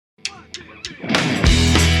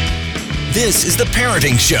This is The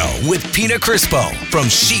Parenting Show with Pina Crispo from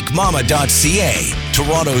chicmama.ca.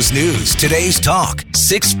 Toronto's news, today's talk,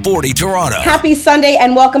 640 Toronto. Happy Sunday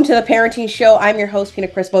and welcome to The Parenting Show. I'm your host, Pina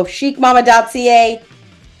Crispo of chicmama.ca.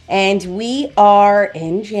 And we are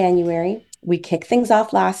in January. We kicked things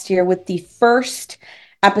off last year with the first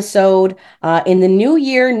episode in the New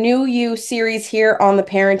Year, New You series here on The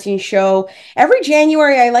Parenting Show. Every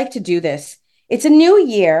January, I like to do this. It's a new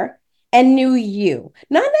year and new you.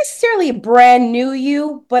 Not necessarily a brand new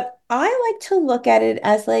you, but I like to look at it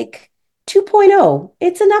as like 2.0.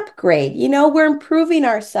 It's an upgrade. You know, we're improving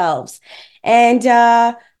ourselves and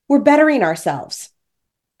we're bettering ourselves.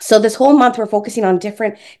 So this whole month we're focusing on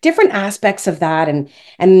different aspects of that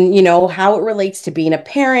and you know how it relates to being a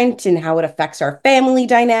parent and how it affects our family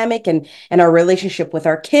dynamic and our relationship with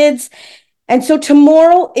our kids. And so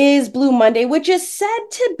tomorrow is Blue Monday, which is said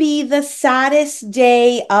to be the saddest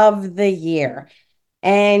day of the year.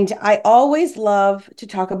 And I always love to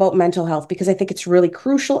talk about mental health because I think it's really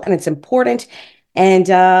crucial and it's important. And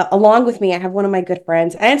along with me, I have one of my good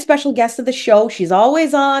friends and special guest of the show. She's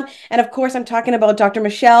always on. And of course, I'm talking about Dr.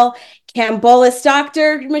 Michelle Cambolis.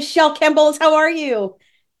 Dr. Michelle Cambolis, how are you?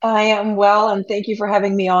 I am well, and thank you for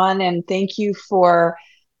having me on. And thank you for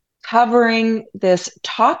covering this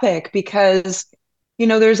topic because, you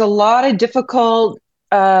know, there's a lot of difficult,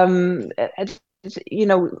 you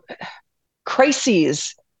know,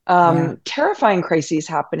 crises, terrifying crises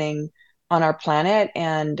happening on our planet,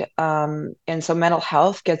 and so mental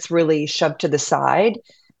health gets really shoved to the side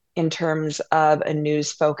in terms of a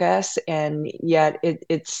news focus, and yet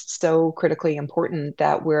it's so critically important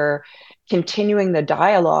that we're continuing the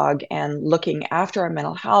dialogue and looking after our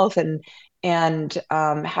mental health and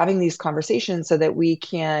having these conversations so that we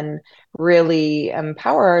can really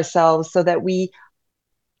empower ourselves so that we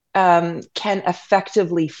can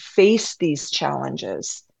effectively face these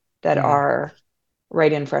challenges that are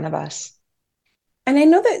right in front of us. And I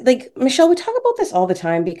know that, like, Michelle, we talk about this all the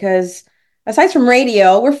time because aside from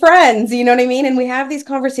radio, we're friends, you know what I mean? And we have these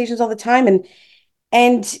conversations all the time and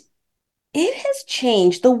it has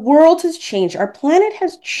changed. The world has changed. Our planet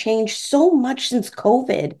has changed so much since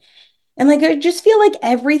COVID. And like I just feel like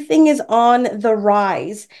everything is on the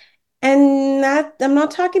rise. And that I'm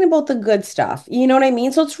not talking about the good stuff. You know what I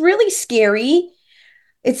mean? So it's really scary.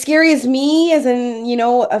 It's scary as me, as in, you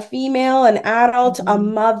know, a female, an adult, a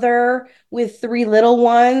mother with three little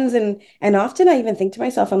ones. And often I even think to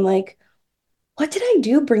myself, I'm like, what did I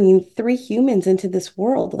do bringing three humans into this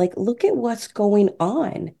world? Like, look at what's going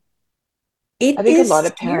on. I It think a is lot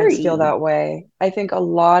of parents feel scary. that way. I think a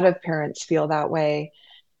lot of parents feel that way.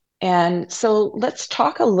 And so let's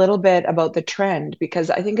talk a little bit about the trend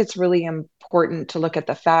because I think it's really important to look at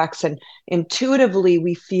the facts. And intuitively,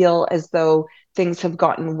 we feel as though things have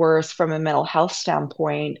gotten worse from a mental health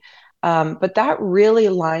standpoint. But that really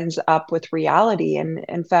lines up with reality. And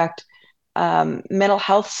in fact, mental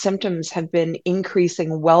health symptoms have been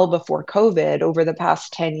increasing well before COVID over the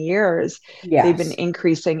past 10 years. They've been Yes.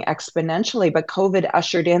 increasing exponentially, but COVID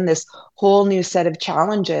ushered in this whole new set of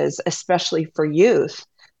challenges, especially for youth,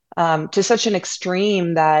 to such an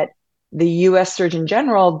extreme that the US Surgeon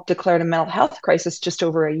General declared a mental health crisis just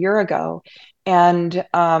over a year ago. And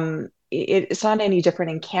it's not any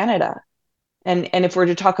different in Canada. And if we're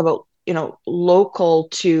to talk about, you know, local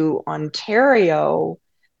to Ontario,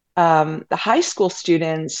 the high school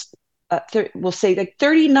students will say like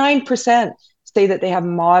 39% say that they have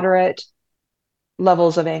moderate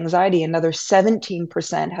levels of anxiety. Another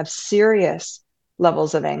 17% have serious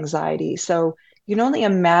levels of anxiety. So you can only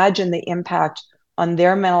imagine the impact on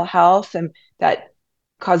their mental health, and that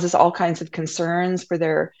causes all kinds of concerns for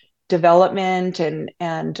their development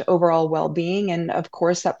and overall well-being. And of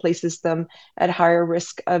course, that places them at higher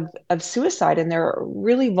risk of suicide. And they're a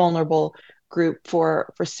really vulnerable group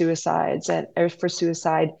for suicides and or for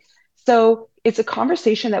suicide. So it's a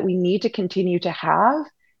conversation that we need to continue to have,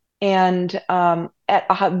 and at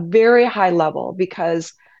a very high level,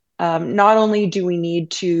 because not only do we need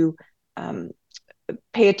to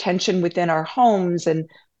pay attention within our homes and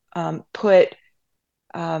put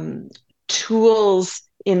tools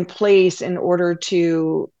in place in order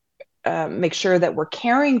to make sure that we're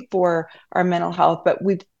caring for our mental health, but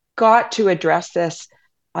we've got to address this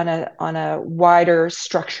on a wider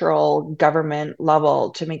structural government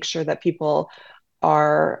level to make sure that people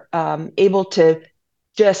are able to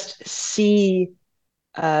just see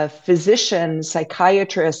a physician,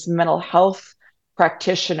 psychiatrist, mental health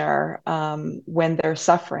practitioner when they're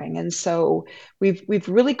suffering. And so we've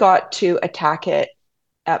really got to attack it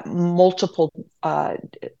at multiple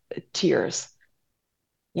tiers.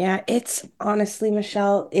 Yeah, it's honestly,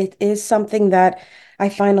 Michelle, it is something that I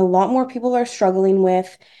find a lot more people are struggling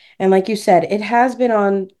with. And like you said, it has been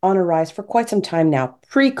on a rise for quite some time now,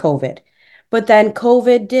 pre-COVID. But then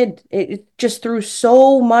COVID it just threw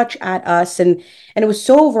so much at us, and it was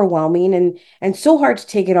so overwhelming and so hard to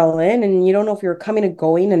take it all in, and you don't know if you're coming and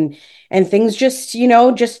going, and things just,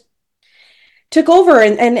 just took over,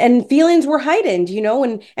 and feelings were heightened,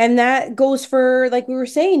 and that goes for, like we were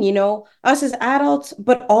saying, us as adults,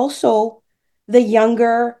 but also the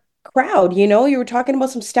younger crowd. You were talking about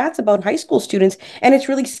some stats about high school students, and it's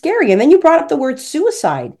really scary. And then you brought up the word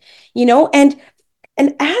suicide,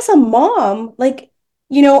 and as a mom, like,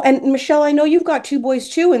 and Michelle, I know you've got two boys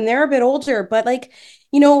too, and they're a bit older, but like,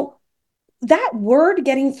 you know that word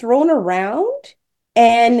getting thrown around,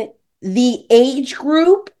 and the age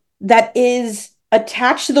group that is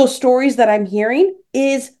attached to those stories that I'm hearing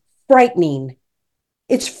is frightening.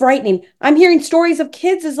 It's frightening. I'm hearing stories of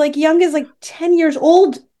kids as like young as like 10 years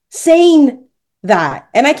old saying that.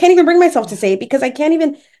 And I can't even bring myself to say it because I can't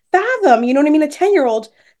even fathom, you know what I mean? A 10-year-old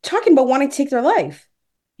talking about wanting to take their life.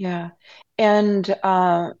 Yeah. And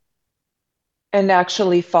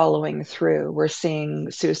actually following through, we're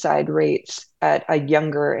seeing suicide rates at a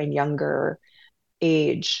younger and younger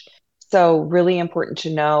age. So really important to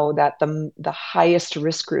know that the highest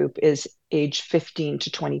risk group is age 15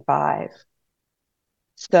 to 25. Wow.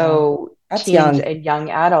 So That's teens young. and young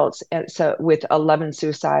adults, and so with 11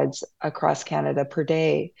 suicides across Canada per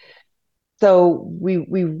day. So we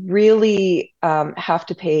really have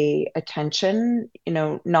to pay attention,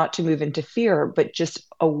 not to move into fear, but just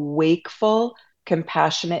a wakeful,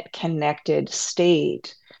 compassionate, connected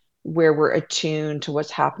state where we're attuned to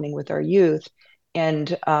what's happening with our youth,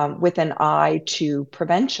 and with an eye to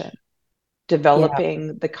prevention, Yeah.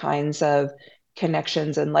 developing the kinds of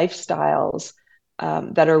connections and lifestyles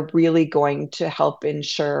that are really going to help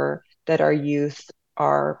ensure that our youth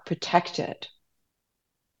are protected.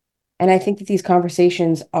 And I think that these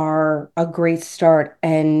conversations are a great start,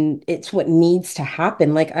 and it's what needs to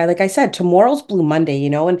happen. Like I said, tomorrow's Blue Monday,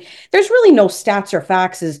 and there's really no stats or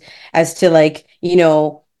facts as to, like,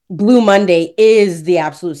 Blue Monday is the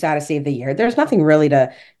absolute saddest day of the year. There's nothing really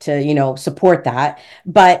to support that.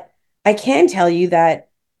 But I can tell you that,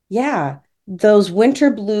 yeah, those winter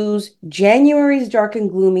blues, January's dark and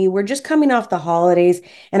gloomy. We're just coming off the holidays,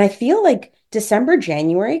 and I feel like December,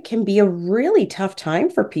 January can be a really tough time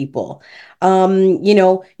for people.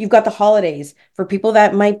 You've got the holidays for people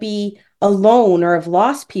that might be alone or have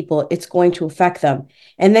lost people, it's going to affect them.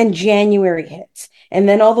 And then January hits, and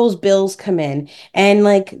then all those bills come in, and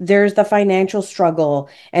like there's the financial struggle,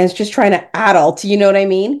 and it's just trying to adult, you know what I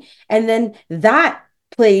mean? And then that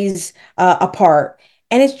plays a part.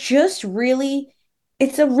 And it's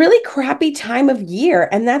a really crappy time of year.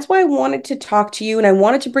 And that's why I wanted to talk to you, and I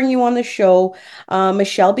wanted to bring you on the show,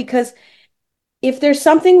 Michelle, because if there's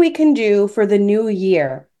something we can do for the new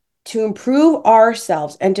year to improve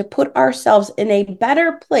ourselves and to put ourselves in a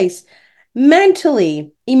better place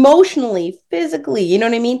mentally, emotionally, physically, you know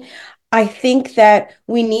what I mean? I think that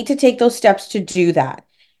we need to take those steps to do that.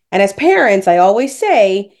 And as parents, I always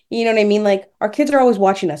say, you know what I mean? Like, our kids are always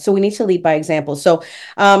watching us, so we need to lead by example. So,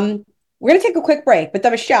 we're going to take a quick break, but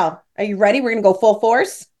then, Michelle, are you ready? We're going to go full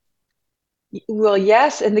force. Well,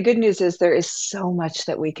 yes. And the good news is there is so much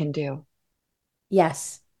that we can do,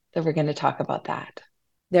 Yes. that we're going to talk about that.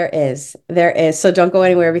 There is. There is. So don't go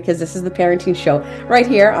anywhere, because this is the Parenting Show right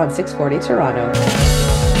here on 640 Toronto.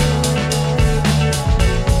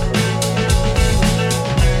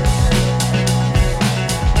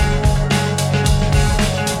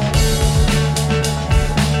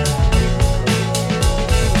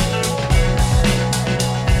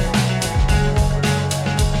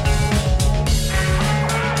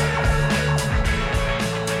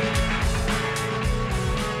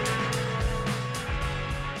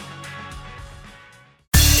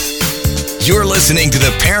 You're listening to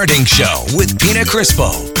The Parenting Show with Pina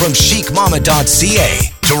Crispo from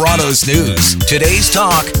chicmama.ca. Toronto's news. Today's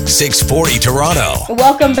talk, 640 Toronto.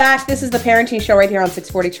 Welcome back. This is the Parenting Show right here on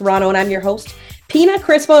 640 Toronto, and I'm your host, Pina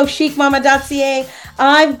Crispo of chicmama.ca.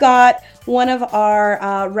 I've got one of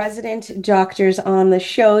our resident doctors on the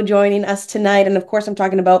show joining us tonight. And of course, I'm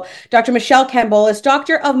talking about Dr. Michelle Cambolis,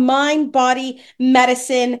 doctor of mind, body,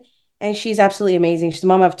 medicine. And she's absolutely amazing. She's a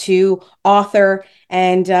mom of two, author,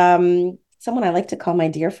 and someone I like to call my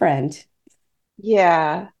dear friend.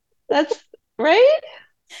 Yeah, that's right.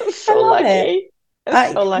 I'm I so love it. lucky.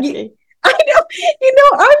 I'm so lucky. I know,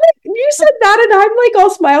 I'm like, you said that, and I'm like all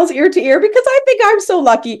smiles ear to ear because I think I'm so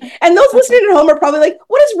lucky. And those listening at home are probably like,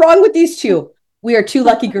 what is wrong with these two? We are two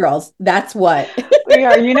lucky girls. That's what. We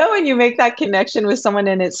are, when you make that connection with someone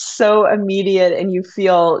and it's so immediate and you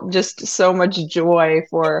feel just so much joy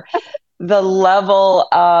for the level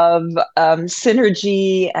of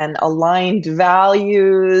synergy and aligned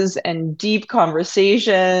values and deep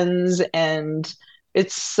conversations. And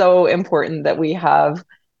it's so important that we have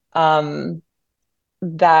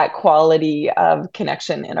that quality of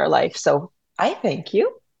connection in our life. So I thank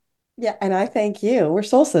you. Yeah, and I thank you. We're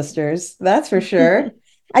soul sisters, that's for sure.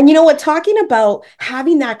 And you know what? Talking about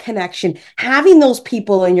having that connection, having those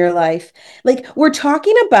people in your life, like we're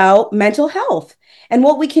talking about mental health and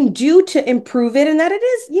what we can do to improve it. And that it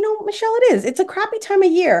is, Michelle, it is. It's a crappy time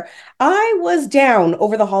of year. I was down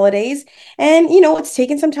over the holidays and, it's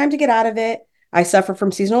taken some time to get out of it. I suffer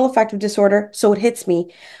from seasonal affective disorder, so it hits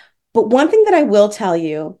me. But one thing that I will tell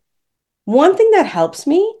you, one thing that helps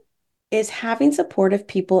me is having supportive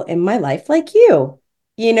people in my life like you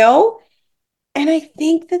know? And I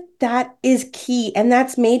think that that is key. And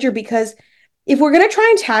that's major because if we're going to try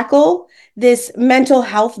and tackle this mental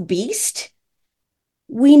health beast,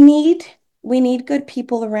 we need good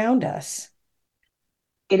people around us.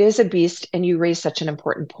 It is a beast, and you raise such an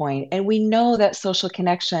important point. And we know that social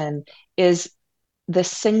connection is the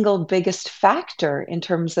single biggest factor in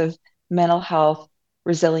terms of mental health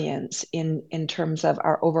resilience, in terms of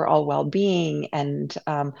our overall well-being and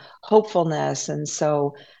hopefulness. And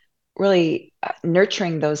so really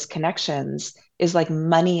nurturing those connections is like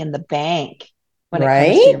money in the bank when it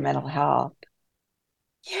comes to Right? your mental health.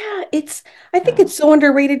 Yeah, I think Yeah. it's so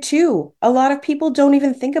underrated too. A lot of people don't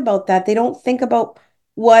even think about that. They don't think about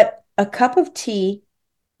what a cup of tea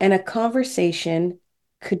and a conversation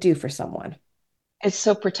could do for someone. It's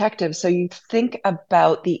so protective. So you think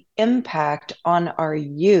about the impact on our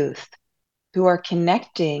youth who are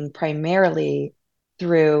connecting primarily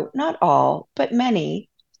through not all, but many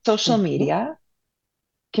social Mhm. media,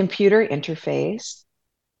 computer interface,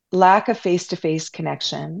 lack of face to face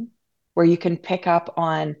connection, where you can pick up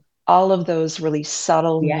on all of those really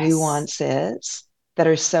subtle Yes. nuances that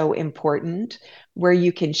are so important, where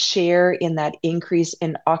you can share in that increase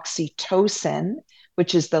in oxytocin,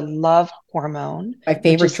 which is the love hormone, My which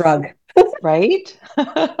favorite is drug. right.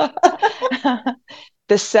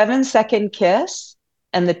 The 7-second kiss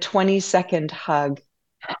and the 20-second hug.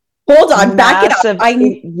 Hold on, back it up.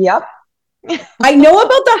 Massive. Yep. I know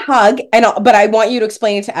about the hug, but I want you to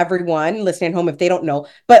explain it to everyone listening at home if they don't know.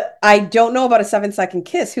 But I don't know about a 7-second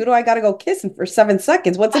kiss. Who do I got to go kissing for 7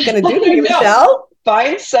 seconds? What's it going to do to me, No. Michelle?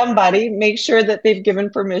 Find somebody, make sure that they've given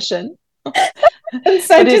permission, but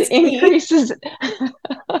Consent it is key. increases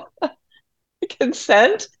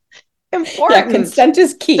consent. Yeah, Important. consent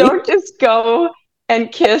is key. Don't just go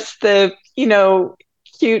and kiss the,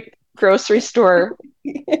 cute grocery store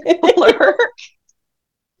clerk.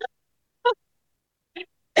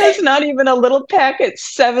 That's not even a little peck.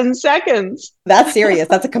 It's 7 seconds. That's serious.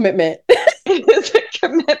 That's a commitment. It is a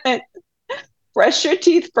commitment. Brush your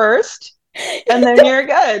teeth first, and then you're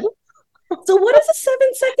good. So what does a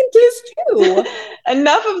 7-second kiss do?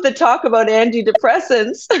 Enough of the talk about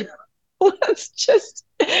antidepressants. Let's just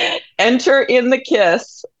enter in the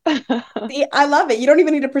kiss. See, I love it. You don't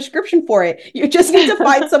even need a prescription for it. You just need to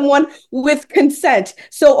find someone with consent.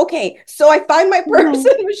 So, okay, so I find my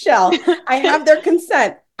person, Michelle. I have their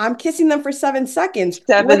consent. I'm kissing them for 7 seconds. What's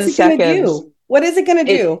seven it going to seconds. do? What is it going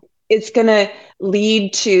to It do? it's going to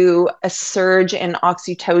lead to a surge in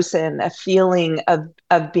oxytocin, a feeling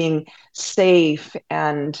of being safe,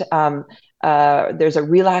 and there's a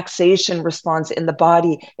relaxation response in the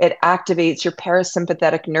body. It activates your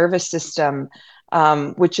parasympathetic nervous system,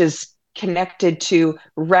 which is connected to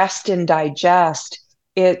rest and digest.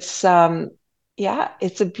 It's yeah,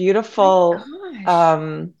 it's a My beautiful gosh.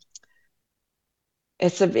 um,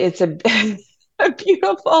 it's a a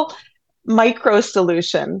beautiful micro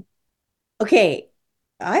solution. Okay,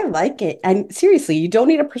 I like it. And seriously, you don't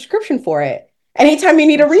need a prescription for it. Anytime you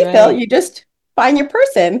need a That's refill, right. you just find your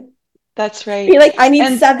person. That's Be right. like, I need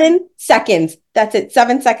And 7 seconds. That's it.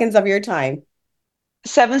 7 seconds of your time.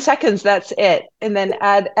 7 seconds, that's it. And then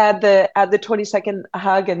add the 20-second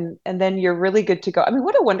hug, and then you're really good to go. I mean,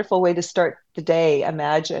 what a wonderful way to start the day.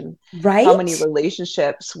 Imagine how many Right?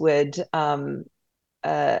 relationships would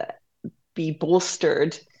uh, be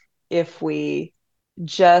bolstered if we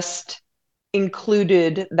just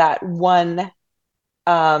included that one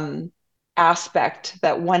um, aspect,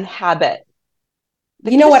 that one habit,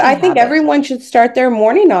 the You know what? kissing I think habit. everyone should start their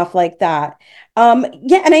morning off like that.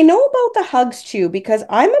 Yeah, and I know about the hugs too, because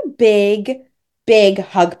I'm a big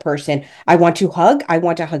hug person. I want to hug. I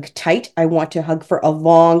want to hug tight. I want to hug for a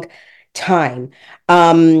long time.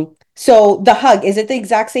 So the hug, is it the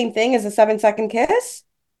exact same thing as a 7-second kiss?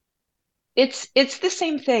 It's the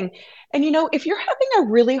same thing. And if you're having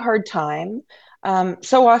a really hard time,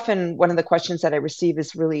 so often one of the questions that I receive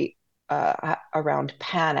is really around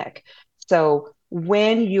panic. So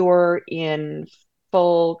when you're in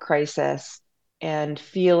full crisis and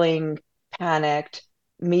feeling panicked,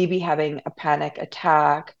 maybe having a panic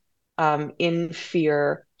attack, in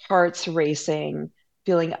fear, heart's racing,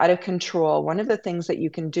 feeling out of control, one of the things that you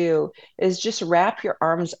can do is just wrap your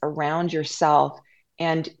arms around yourself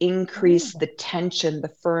and increase Oh. the tension,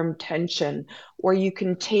 the firm tension. Or you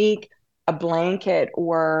can take a blanket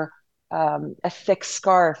or a thick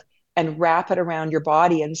scarf and wrap it around your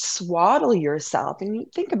body and swaddle yourself. And you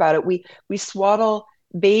think about it, we swaddle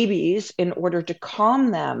babies in order to calm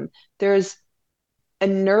them. There's a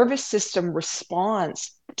nervous system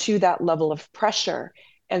response to that level of pressure.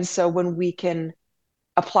 And so when we can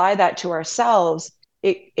apply that to ourselves,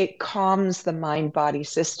 it calms the mind body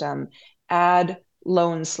system. Add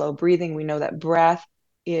low and slow breathing. We know that breath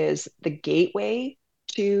is the gateway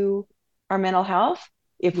to our mental health.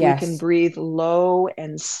 If we can Yes. breathe low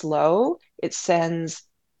and slow, it sends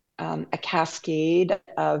a cascade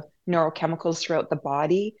of neurochemicals throughout the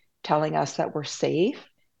body telling us that we're safe.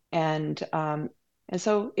 And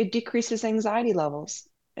so it decreases anxiety levels.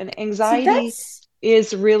 And See, anxiety that's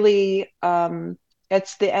is really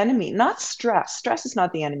it's the enemy, not stress. Stress is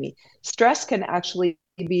not the enemy. Stress can actually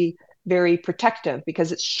be very protective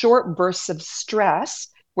because it's short bursts of stress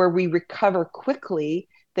where we recover quickly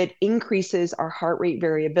that increases our heart rate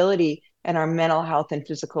variability and our mental health and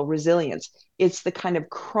physical resilience. It's the kind of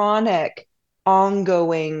chronic,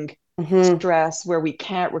 ongoing mhm. stress where we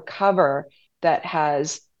can't recover that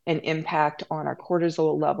has an impact on our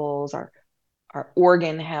cortisol levels, our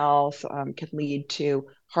organ health, can lead to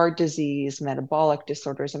heart disease, metabolic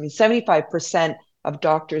disorders. I mean, 75% of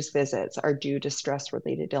doctors' visits are due to stress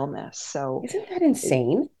related illness. So, Isn't that it,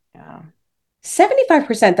 insane? yeah,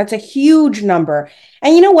 75%, that's a huge number.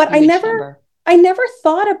 And you know what? huge number. I never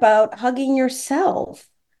thought about hugging yourself.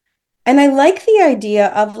 And I like the idea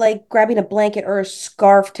of like grabbing a blanket or a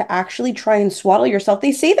scarf to actually try and swaddle yourself.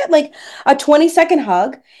 They say that like a 20-second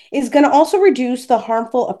hug is going to also reduce the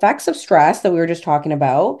harmful effects of stress that we were just talking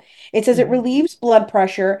about. It says it Mm-hmm. relieves blood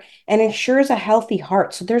pressure and ensures a healthy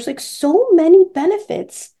heart. So there's like so many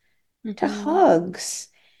benefits to Mm-hmm. hugs.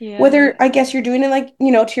 Yeah. Whether I guess you're doing it like,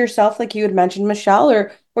 to yourself, like you had mentioned, Michelle,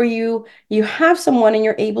 or you have someone and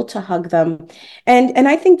you're able to hug them. And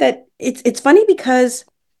I think that it's funny because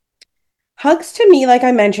hugs to me, like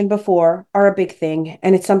I mentioned before, are a big thing,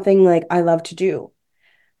 and it's something like I love to do.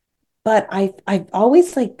 But I've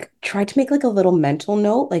always like tried to make like a little mental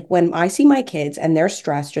note, like when I see my kids and they're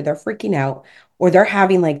stressed or they're freaking out or they're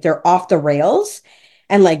having like they're off the rails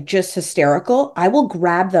and like just hysterical, I will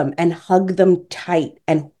grab them and hug them tight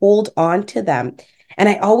and hold on to them. And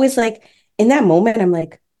I always like in that moment, I'm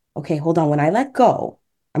like, okay, hold on. When I let go,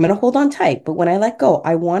 I'm gonna hold on tight, but when I let go,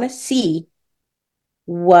 I want to see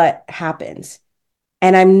what happens.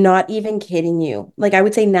 And I'm not even kidding you. Like I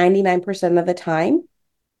would say 99% of the time,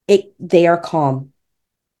 they are calm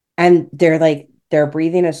and they're like their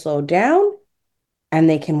breathing is slowed down and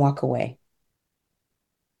they can walk away.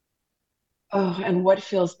 Oh, and what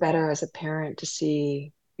feels better as a parent to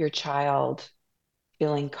see your child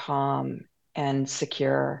feeling calm and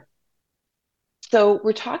secure? So,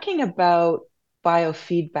 we're talking about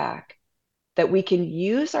biofeedback, that we can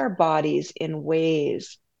use our bodies in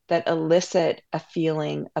ways that elicit a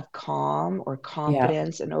feeling of calm or Yeah.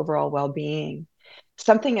 confidence and overall well being.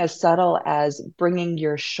 Something as subtle as bringing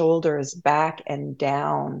your shoulders back and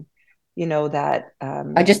down, that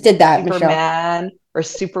I just did that, Michelle. Superman or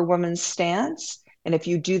Superwoman stance. And if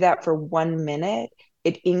you do that for 1 minute,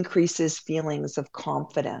 it increases feelings of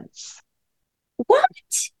confidence. What?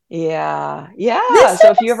 Yeah. Yeah. This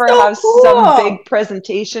So if you sounds ever so have some cool. big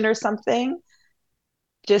presentation or something,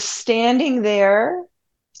 just standing there,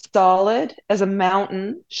 solid as a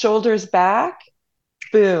mountain, shoulders back,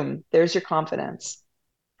 boom, there's your confidence.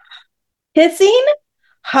 Kissing,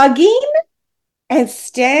 hugging, and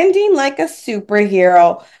standing like a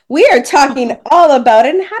superhero. We are talking all about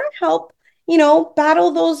it and how to help,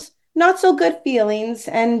 battle those not so good feelings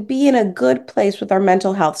and be in a good place with our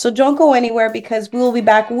mental health. So don't go anywhere because we will be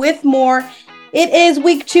back with more. It is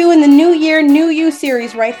week 2 in the New Year, New You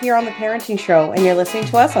series right here on The Parenting Show. And you're listening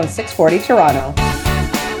to us on 640 Toronto.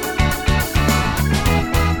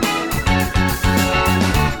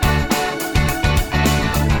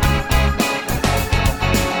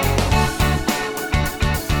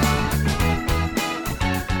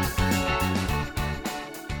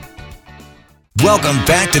 Welcome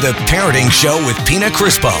back to the Parenting Show with Pina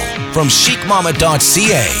Crispo from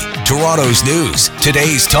chicmama.ca. Toronto's news,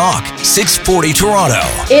 today's talk, 640 Toronto.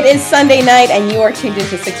 It is Sunday night and you are tuned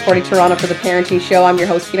into 640 Toronto for the Parenting Show. I'm your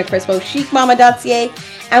host, Pina Crispo, chicmama.ca,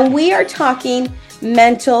 and we are talking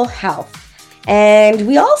mental health. And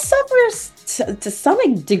we all suffer to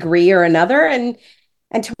some degree or another. And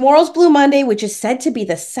tomorrow's Blue Monday, which is said to be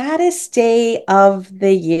the saddest day of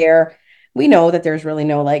the year. We know that there's really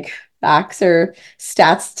no facts or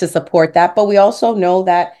stats to support that, but we also know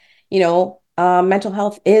that, mental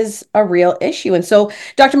health is a real issue. And so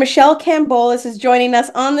Dr. Michelle Cambolis is joining us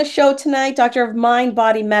on the show tonight, doctor of mind,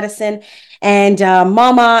 body medicine, and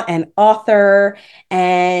mama and author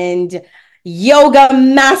and yoga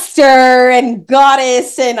master and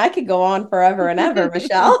goddess. And I could go on forever and ever,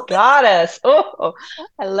 Michelle. Goddess. Oh,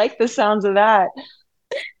 I like the sounds of that.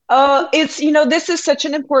 Oh, this is such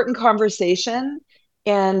an important conversation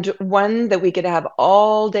and one that we could have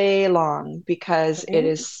all day long because it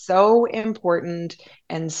is so important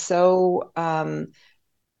and so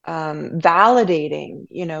validating,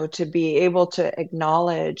 to be able to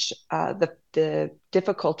acknowledge the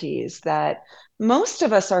difficulties that most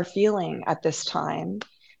of us are feeling at this time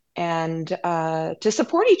and to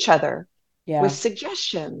support each other with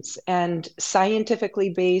suggestions and scientifically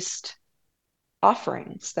based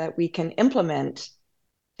offerings that we can implement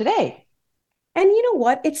today. And you know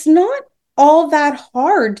what? It's not all that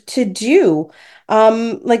hard to do. We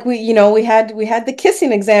had the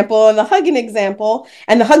kissing example and the hugging example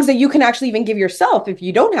and the hugs that you can actually even give yourself if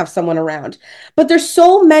you don't have someone around. But there's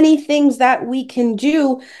so many things that we can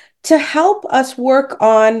do to help us work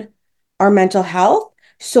on our mental health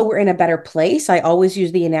so we're in a better place. I always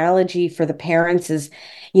use the analogy for the parents is,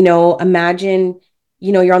 imagine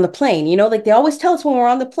you're on the plane, they always tell us when we're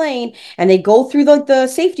on the plane and they go through the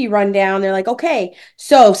safety rundown. They're like, okay,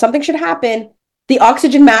 so if something should happen, the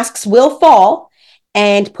oxygen masks will fall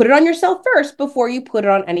and put it on yourself first before you put it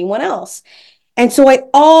on anyone else. And so I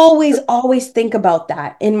always think about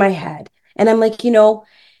that in my head. And I'm like,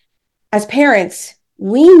 as parents,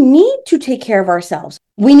 we need to take care of ourselves.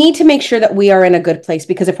 We need to make sure that we are in a good place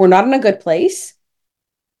because if we're not in a good place,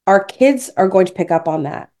 our kids are going to pick up on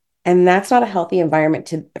that. And that's not a healthy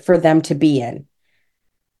environment for them to be in.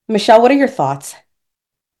 Michelle, what are your thoughts?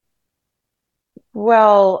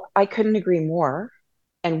 Well, I couldn't agree more.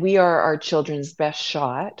 And we are our children's best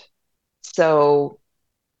shot. So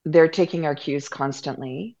they're taking our cues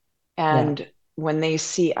constantly. And when they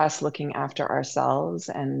see us looking after ourselves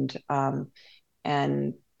and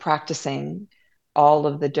practicing all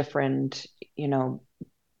of the different,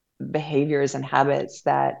 behaviors and habits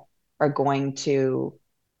that are going to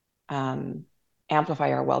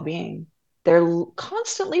amplify our well-being. They're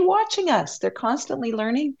constantly watching us. They're constantly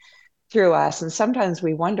learning through us. And sometimes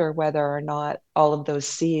we wonder whether or not all of those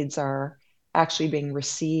seeds are actually being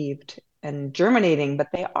received and germinating,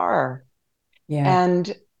 but they are. Yeah.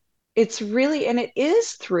 And it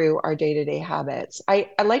is through our day-to-day habits. I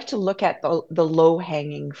like to look at the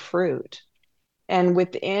low-hanging fruit. And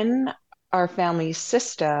within our family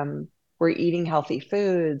system, we're eating healthy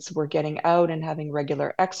foods, we're getting out and having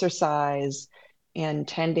regular exercise and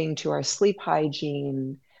tending to our sleep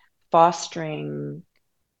hygiene, fostering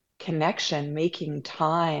connection, making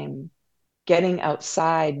time, getting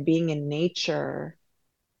outside, being in nature.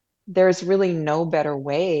 There's really no better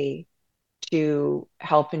way to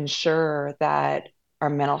help ensure that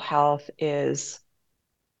our mental health is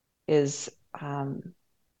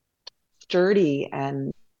sturdy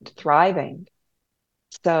and thriving.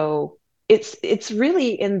 So it's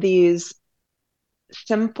really in these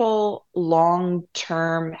simple,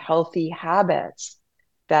 long-term, healthy habits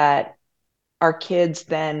that our kids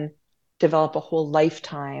then develop a whole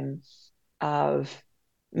lifetime of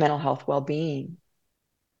mental health well-being.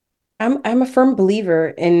 I'm a firm believer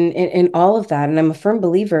in all of that. And I'm a firm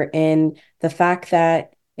believer in the fact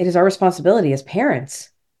that it is our responsibility as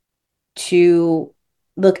parents to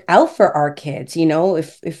look out for our kids.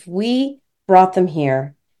 If we brought them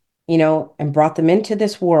here, and brought them into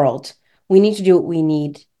this world, we need to do what we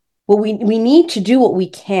need. We need to do what we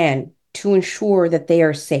can to ensure that they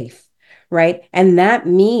are safe, right? And that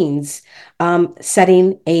means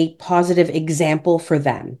setting a positive example for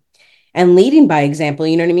them and leading by example,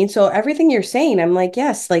 you know what I mean? So everything you're saying, I'm like,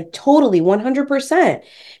 yes, totally 100%.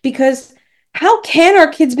 Because how can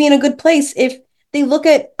our kids be in a good place if they look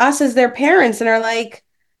at us as their parents and are like,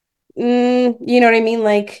 you know what I mean?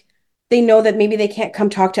 They know that maybe they can't come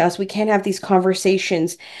talk to us. We can't have these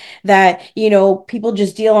conversations that, people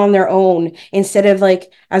just deal on their own instead of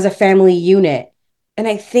as a family unit. And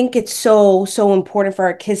I think it's so, so important for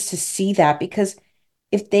our kids to see that because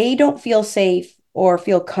if they don't feel safe or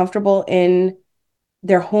feel comfortable in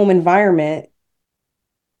their home environment,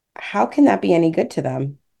 how can that be any good to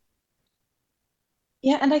them?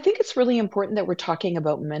 Yeah, and I think it's really important that we're talking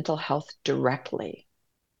about mental health directly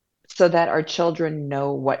so that our children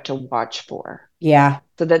know what to watch for, Yeah.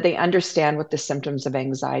 so that they understand what the symptoms of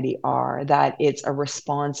anxiety are, that it's a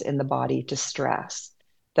response in the body to stress,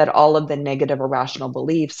 that all of the negative irrational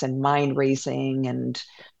beliefs and mind racing and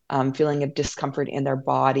feeling of discomfort in their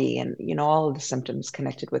body and all of the symptoms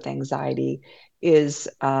connected with anxiety is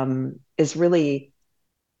really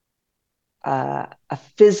a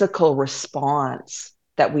physical response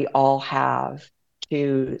that we all have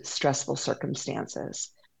to stressful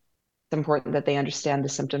circumstances. It's important that they understand the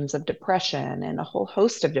symptoms of depression and a whole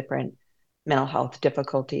host of different mental health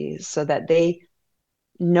difficulties so that they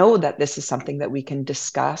know that this is something that we can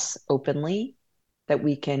discuss openly, that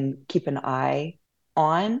we can keep an eye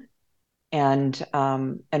on and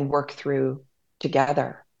work through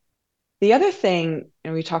together. The other thing,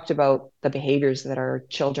 and we talked about the behaviors that our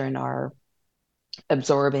children are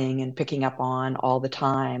absorbing and picking up on all the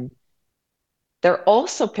time. They're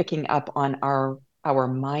also picking up on our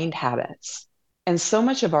mind habits. And so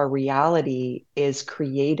much of our reality is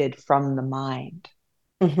created from the mind.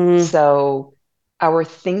 Hmm. So our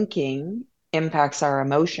thinking impacts our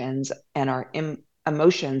emotions, and our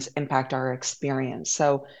emotions impact our experience.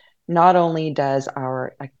 So not only does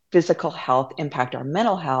our physical health impact our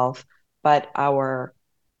mental health, but our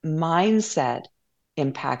mindset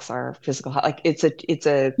impacts our physical health. Like it's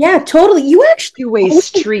a Yeah, totally. You actually two-way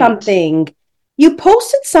posted street. something. You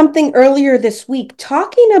posted something earlier this week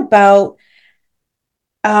talking about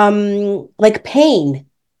like pain.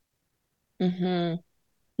 Hmm.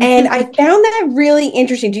 And I found that really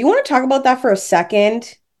interesting. Do you want to talk about that for a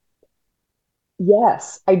second?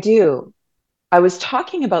 Yes, I do. I was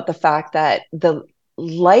talking about the fact that the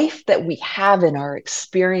life that we have in our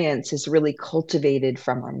experience is really cultivated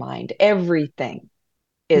from our mind. Everything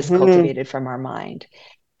is Hmm. cultivated from our mind.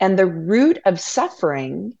 And the root of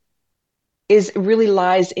suffering is really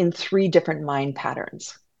lies in three different mind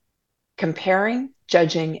patterns: comparing,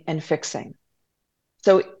 judging, and fixing.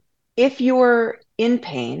 So if you're in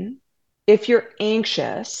pain, if you're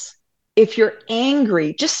anxious, if you're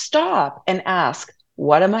angry, just stop and ask,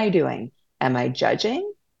 what am I doing? Am I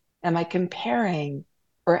judging? Am I comparing?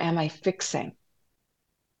 Or am I fixing?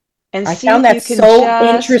 And I see found if that you can so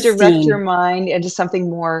just direct your interesting. mind into something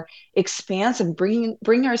more expansive, bring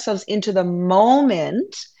ourselves into the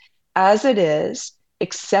moment as it is,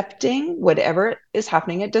 accepting whatever is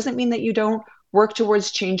happening. It doesn't mean that you don't work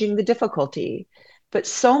towards changing the difficulty, but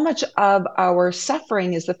so much of our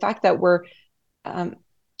suffering is the fact that we're um,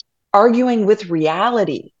 arguing with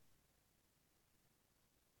reality,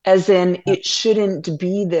 as in it shouldn't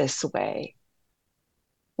be this way.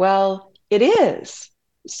 Well, it is.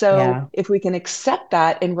 So Yeah. if we can accept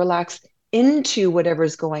that and relax into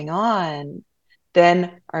whatever's going on,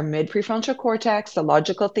 then our mid prefrontal cortex, the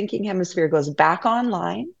logical thinking hemisphere, goes back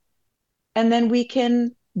online, and then we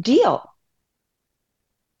can deal.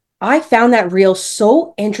 I found that reel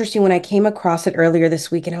so interesting when I came across it earlier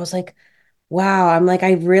this week. And I was like, wow, I'm like,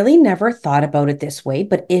 I really never thought about it this way.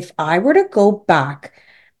 But if I were to go back,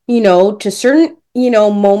 to certain,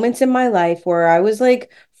 moments in my life where I was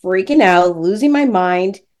like freaking out, losing my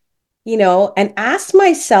mind, and ask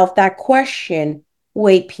myself that question,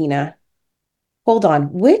 wait, Pina, hold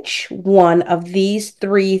on, which one of these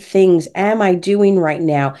three things am I doing right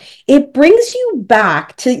now? It brings you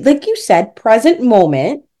back to, like you said, present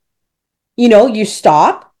moment. You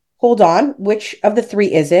stop, hold on, which of the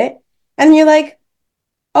three is it? And you're like,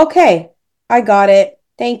 okay, I got it.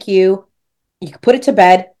 Thank you. You can put it to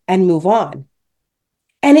bed and move on.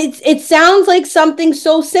 And it sounds like something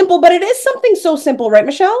so simple, but it is something so simple, right,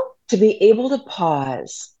 Michelle? To be able to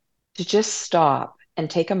pause, to just stop and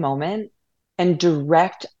take a moment and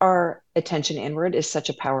direct our attention inward is such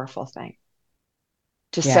a powerful thing.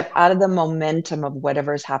 To Yeah. step out of the momentum of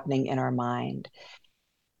whatever is happening in our mind.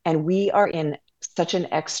 And we are in such an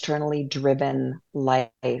externally driven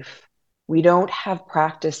life. We don't have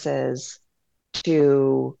practices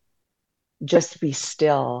to just be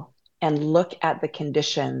still and look at the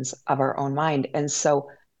conditions of our own mind. And so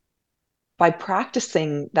by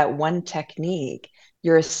practicing that one technique,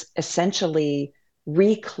 you're essentially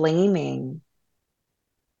reclaiming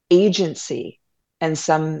agency and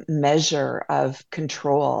some measure of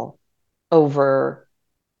control over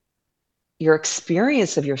your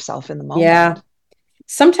experience of yourself in the Yeah. moment.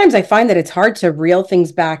 Sometimes I find that it's hard to reel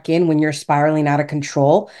things back in when you're spiraling out of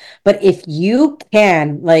control. But if you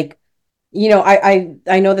can, like, I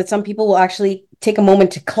know that some people will actually take a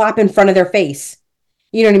moment to clap in front of their face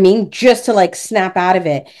You know what I mean? Just to like snap out of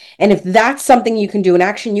it. And if that's something you can do, an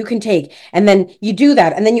action you can take, and then you do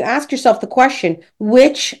that, and then you ask yourself the question,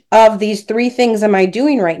 which of these three things am I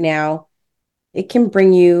doing right now? It can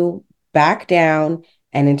bring you back down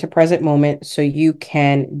and into present moment so you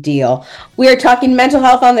can deal. We are talking mental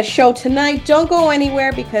health on the show tonight. Don't go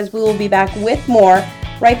anywhere because we will be back with more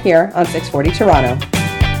right here on 640 Toronto.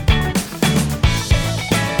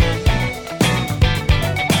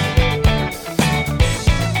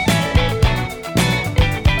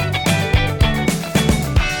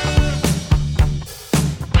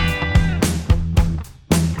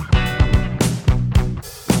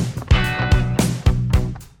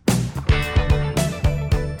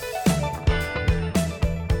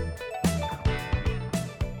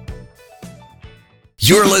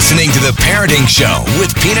 You're listening to The Parenting Show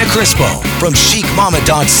with Pina Crispo from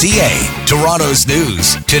chicmama.ca. Toronto's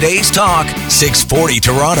news. Today's talk, 640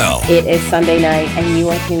 Toronto. It is Sunday night and you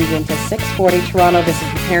are tuned into 640 Toronto. This is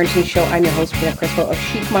The Parenting Show. I'm your host, Pina Crispo of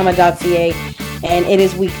chicmama.ca. And it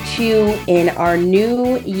is week 2 in our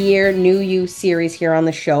New Year, New You series here on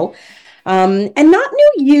the show. And not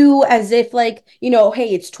new you as if like, hey,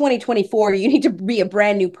 it's 2024. You need to be a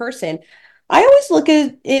brand new person. I always look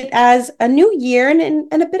at it as a new year and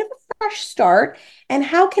a bit of a fresh start. And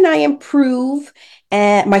how can I improve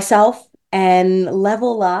myself and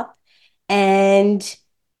level up and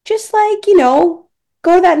just like, go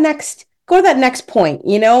to that next point,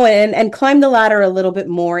 and climb the ladder a little bit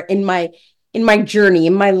more in my journey,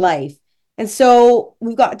 in my life. And so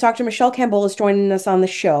we've got Dr. Michelle Campbell is joining us on the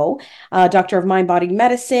show, doctor of mind-body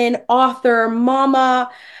medicine, author,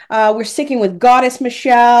 mama. We're sticking with Goddess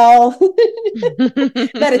Michelle,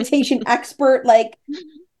 meditation expert. Like,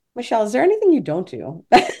 Michelle, is there anything you don't do?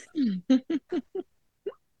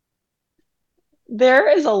 There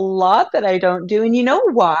is a lot that I don't do. And you know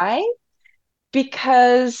why?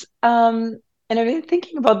 Because, and I've been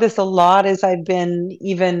thinking about this a lot as I've been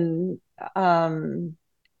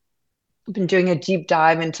been doing a deep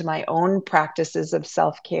dive into my own practices of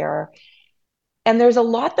self-care. And there's a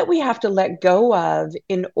lot that we have to let go of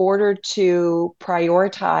in order to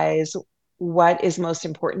prioritize what is most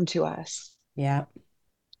important to us. Yeah.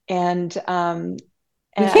 And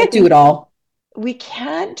we can't do it all. We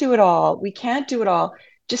can't do it all. We can't do it all.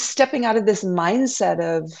 Just stepping out of this mindset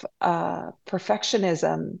of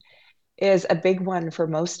perfectionism is a big one for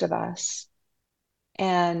most of us.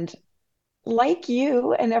 And like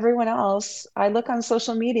you and everyone else, I look on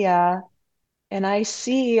social media and I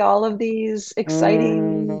see all of these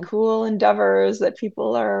exciting, cool endeavors that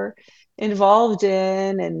people are involved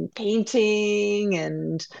in, and painting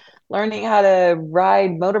and learning how to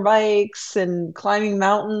ride motorbikes and climbing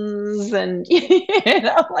mountains and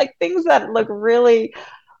like things that look really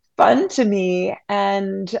fun to me.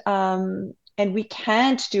 And we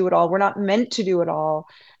can't do it all. We're not meant to do it all,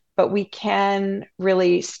 but we can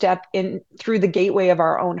really step in through the gateway of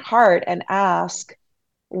our own heart and ask,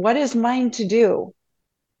 what is mine to do?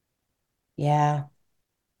 Yeah.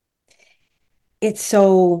 It's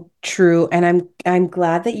so true. And I'm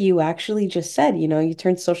glad that you actually just said, you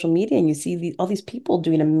turn to social media and you see all these people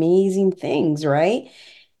doing amazing things, right?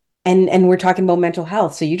 And we're talking about mental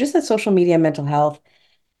health. So you just said social media and mental health,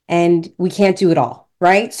 and we can't do it all,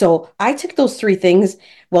 right? So I took those three things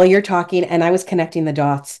while you're talking and I was connecting the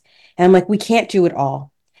dots. And I'm like, we can't do it all.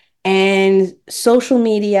 And social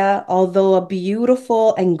media, although a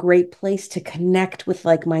beautiful and great place to connect with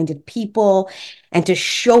like-minded people and to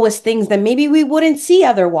show us things that maybe we wouldn't see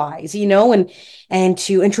otherwise, and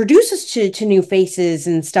to introduce us to new faces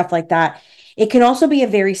and stuff like that, it can also be a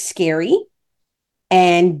very scary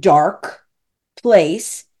and dark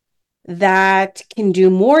place that can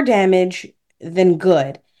do more damage than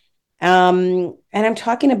good. And I'm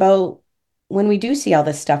talking about when we do see all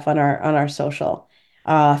this stuff on our social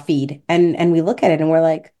feed, and we look at it and we're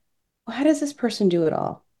like, well, how does this person do it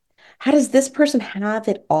all? How does this person have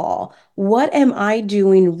it all? What am I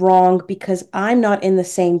doing wrong because I'm not in the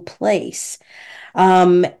same place?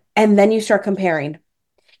 And then you start comparing.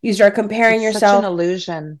 You start comparing It's such an yourself.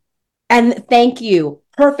 illusion. And thank you.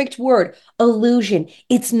 Perfect word. Illusion.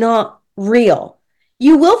 It's not real.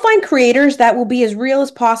 You will find creators that will be as real as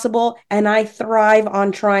possible. And I thrive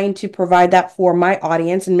on trying to provide that for my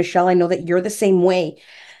audience. And Michelle, I know that you're the same way.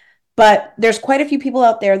 But there's quite a few people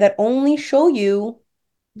out there that only show you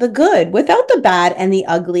the good without the bad and the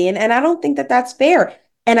ugly. And I don't think that that's fair.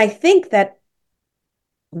 And I think that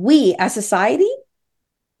we as society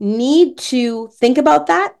need to think about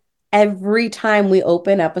that every time we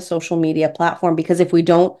open up a social media platform, because if we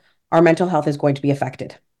don't, our mental health is going to be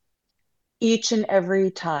affected. each and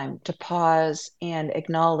every time to pause and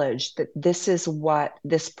acknowledge that this is what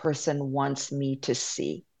this person wants me to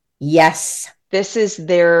see. Yes. This is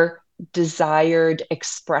their desired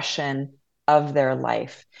expression of their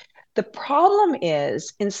life. The problem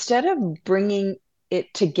is, instead of bringing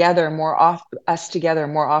it together us together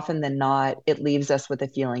more often than not, it leaves us with a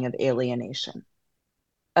feeling of alienation,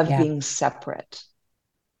 of Yeah. being separate,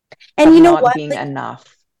 And of you know not what? being Like,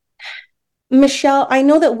 enough. Michelle, I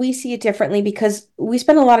know that we see it differently because we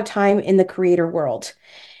spend a lot of time in the creator world.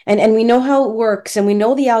 And we know how it works and we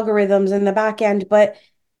know the algorithms and the back end, but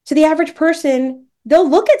to the average person, they'll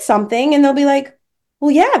look at something and they'll be like,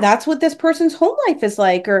 well, yeah, that's what this person's home life is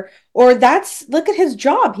like, or that's look at his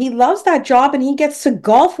job. He loves that job and he gets to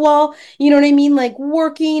golf while, you know what I mean, like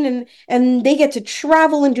working and they get to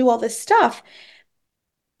travel and do all this stuff.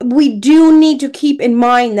 We do need to keep in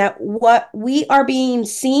mind that what we are being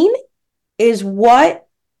seen is what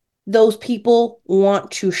those people want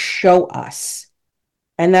to show us.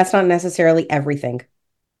 And that's not necessarily everything.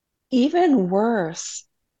 Even worse,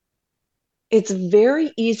 it's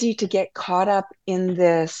very easy to get caught up in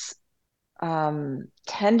this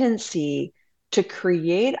tendency to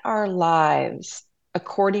create our lives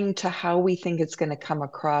according to how we think it's going to come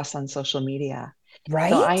across on social media.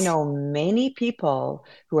 So I Right? know many people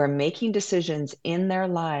who are making decisions in their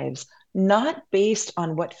lives not based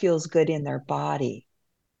on what feels good in their body,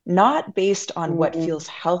 not based on what Mm. feels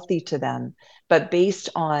healthy to them, but based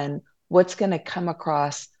on what's going to come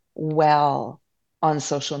across well on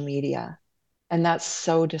social media. And that's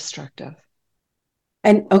so destructive.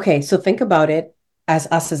 And okay, so think about it as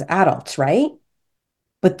us as adults, right?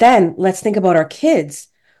 But then let's think about our kids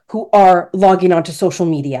who are logging onto social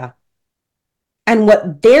media and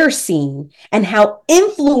what they're seeing and how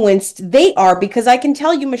influenced they are. Because I can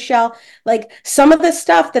tell you, Michelle, like some of the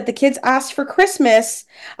stuff that the kids asked for Christmas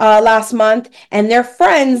last month and their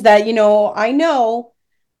friends that, I know,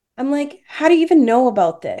 I'm like, how do you even know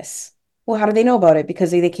about this? Well, how do they know about it?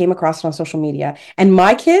 Because they came across it on social media. And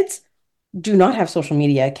my kids do not have social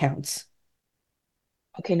media accounts.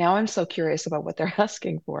 Okay, now I'm so curious about what they're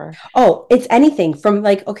asking for. Oh, it's anything from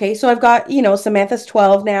like, okay, so I've got, Samantha's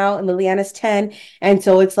 12 now and Liliana's 10. And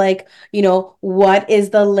so it's like, what is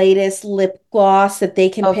the latest lip gloss that they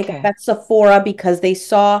can pick up Okay. at Sephora because they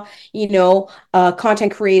saw, a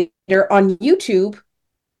content creator on YouTube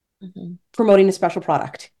Mhm. promoting a special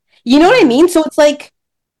product. You know what I Yeah. mean? So it's like,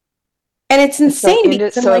 and it's insane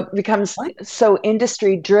because I'm So like, it becomes what? so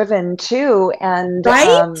industry driven too, and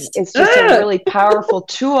Right? it's just a Ugh. really powerful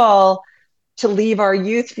tool to leave our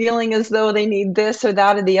youth feeling as though they need this or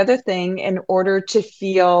that or the other thing in order to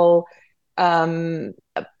feel um,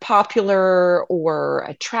 popular or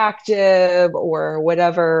attractive or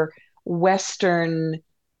whatever Western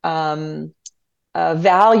um,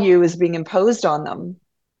 value is being imposed on them.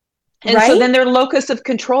 And so Right? then their locus of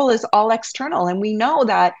control is all external. And we know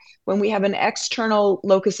that when we have an external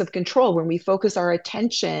locus of control, when we focus our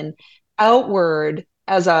attention outward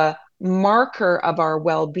as a marker of our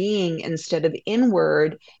well being instead of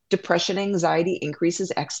inward, depression, anxiety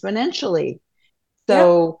increases exponentially. Yep.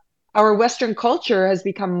 So our Western culture has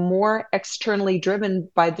become more externally driven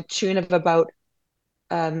by the tune of about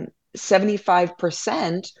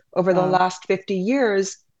 75% over the Wow. last 50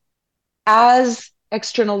 years. As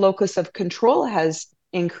external locus of control has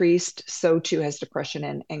increased, so too has depression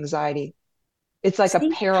and anxiety. It's like a See?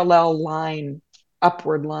 parallel line,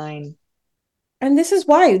 upward line. And this is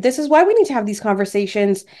why we need to have these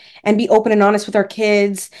conversations and be open and honest with our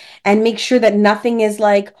kids and make sure that nothing is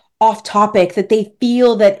like off topic, that they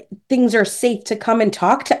feel that things are safe to come and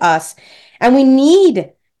talk to us. And we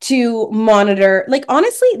need to monitor. Like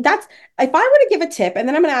honestly, that's if I were to give a tip, and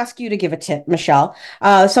then I'm going to ask you to give a tip, Michelle,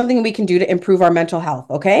 something we can do to improve our mental health,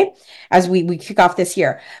 okay? As we kick off this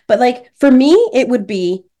year. But like for me, it would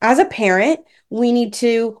be as a parent, we need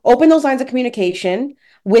to open those lines of communication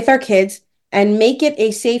with our kids and make it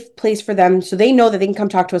a safe place for them so they know that they can come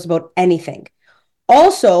talk to us about anything.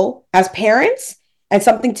 Also, as parents, and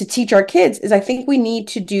something to teach our kids is I think we need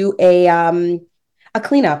to do a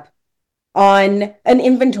cleanup on an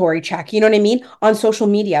inventory check, you know what I mean? On social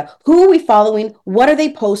media. Who are we following? What are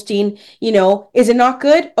they posting? Is it not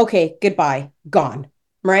good? Okay, goodbye, gone.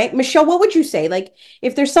 Right? Michelle, what would you say? Like,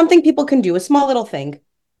 if there's something people can do, a small little thing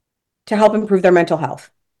to help improve their mental health.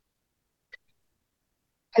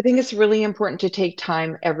 I think it's really important to take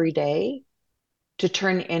time every day to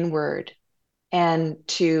turn inward and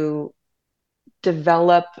to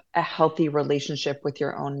develop a healthy relationship with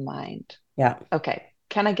your own mind. Yeah. Okay,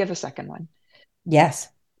 can I give a second one? Yes.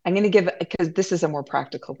 I'm going to give, because this is a more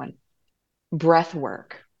practical one, breath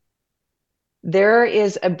work. There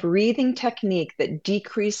is a breathing technique that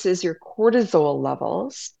decreases your cortisol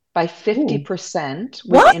levels by 50%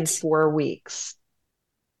 within What? 4 weeks.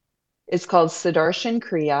 It's called Sudarshan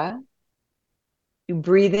Kriya. You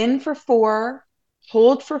breathe in for 4,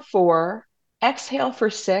 hold for 4, exhale for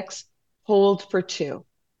 6, hold for 2.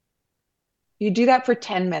 You do that for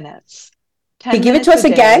 10 minutes. Okay, 10 give it to minutes a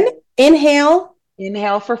us again. day. Inhale.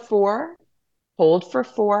 Inhale for 4, hold for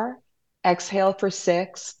 4, exhale for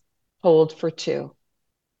 6, hold for 2.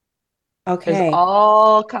 There's Okay.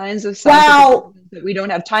 all kinds of scientific Wow. reasons that we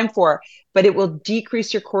don't have time for, but it will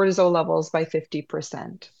decrease your cortisol levels by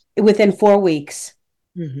 50%. Within 4 weeks.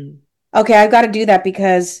 Mm-hmm. Okay, I've got to do that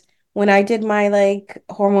because when I did my like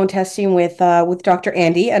hormone testing with Dr.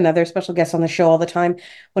 Andy, another special guest on the show all the time,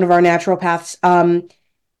 one of our naturopaths,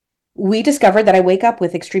 we discovered that I wake up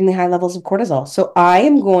with extremely high levels of cortisol. So I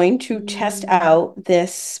am going to test out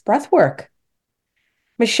this breath work.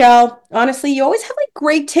 Michelle, honestly, you always have like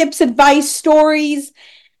great tips, advice, stories.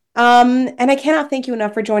 And I cannot thank you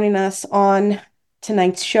enough for joining us on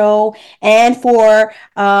tonight's show and for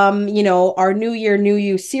our New Year, New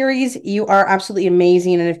You series. You are absolutely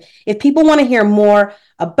amazing. And if people want to hear more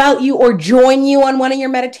about you or join you on one of your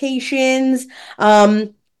meditations,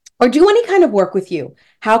 or do any kind of work with you,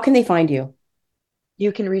 how can they find you?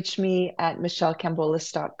 You can reach me at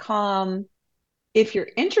michellecambolis.com. If you're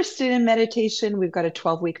interested in meditation, we've got a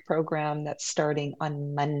 12-week program that's starting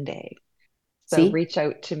on Monday. So See? reach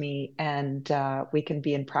out to me and we can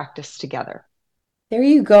be in practice together. There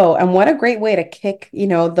you go. And what a great way to kick,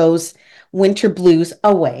 those winter blues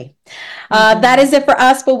away. That is it for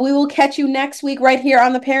us, but we will catch you next week right here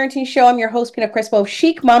on The Parenting Show. I'm your host, Pina Crispo of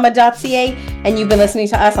chicmama.ca, and you've been listening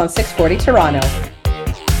to us on 640 Toronto.